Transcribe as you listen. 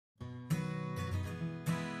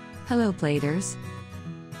Hello Bladers!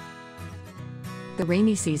 The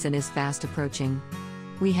rainy season is fast approaching.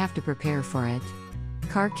 We have to prepare for it.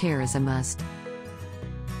 Car care is a must.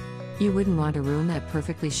 You wouldn't want to ruin that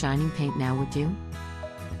perfectly shining paint now, would you?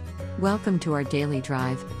 Welcome to our daily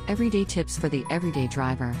drive, everyday tips for the everyday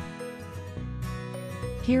driver.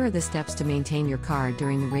 Here are the steps to maintain your car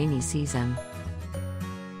during the rainy season.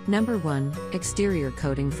 Number 1. Exterior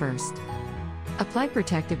coating first. Apply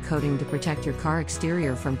protective coating to protect your car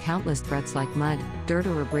exterior from countless threats like mud, dirt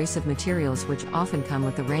or abrasive materials which often come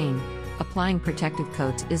with the rain. Applying protective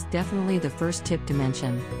coats is definitely the first tip to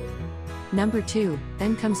mention. Number 2,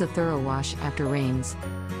 then comes a thorough wash after rains.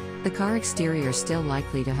 The car exterior is still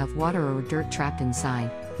likely to have water or dirt trapped inside,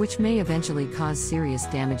 which may eventually cause serious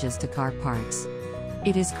damages to car parts.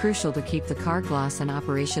 It is crucial to keep the car gloss and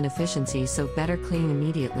operation efficiency, so better clean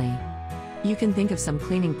immediately. You can think of some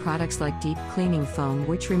cleaning products like deep cleaning foam,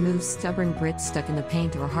 which removes stubborn grit stuck in the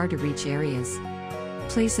paint or hard to reach areas.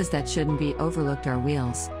 Places that shouldn't be overlooked are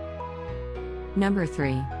wheels. Number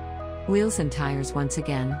 3. Wheels and tires once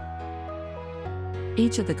again.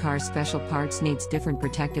 Each of the car's special parts needs different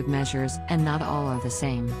protective measures, and not all are the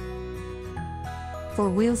same. For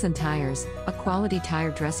wheels and tires, a quality tire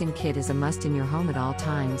dressing kit is a must in your home at all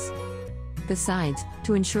times. Besides,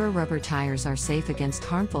 to ensure rubber tires are safe against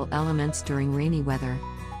harmful elements during rainy weather.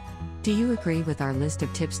 Do you agree with our list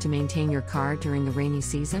of tips to maintain your car during the rainy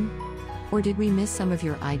season? Or did we miss some of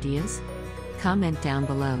your ideas? Comment down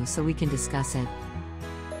below so we can discuss it.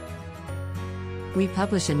 We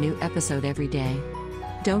publish a new episode every day.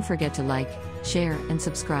 Don't forget to like, share, and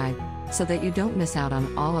subscribe, so that you don't miss out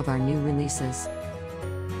on all of our new releases.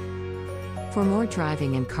 For more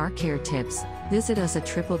driving and car care tips, visit us at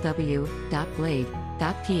www.blade.ph.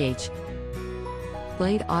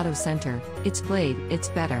 Blade Auto Center, it's Blade, it's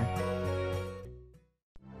better.